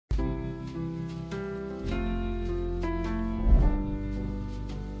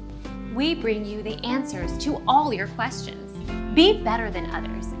we bring you the answers to all your questions. Be better than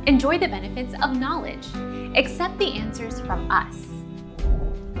others. Enjoy the benefits of knowledge. Accept the answers from us.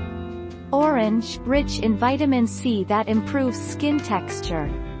 Orange, rich in vitamin C that improves skin texture.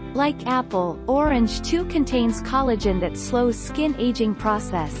 Like apple, orange too contains collagen that slows skin aging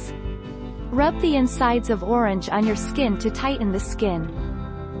process. Rub the insides of orange on your skin to tighten the skin.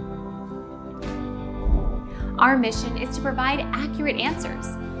 Our mission is to provide accurate answers.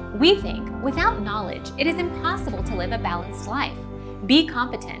 We think without knowledge, it is impossible to live a balanced life. Be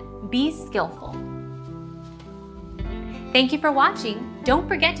competent, be skillful. Thank you for watching. Don't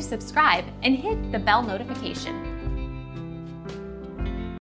forget to subscribe and hit the bell notification.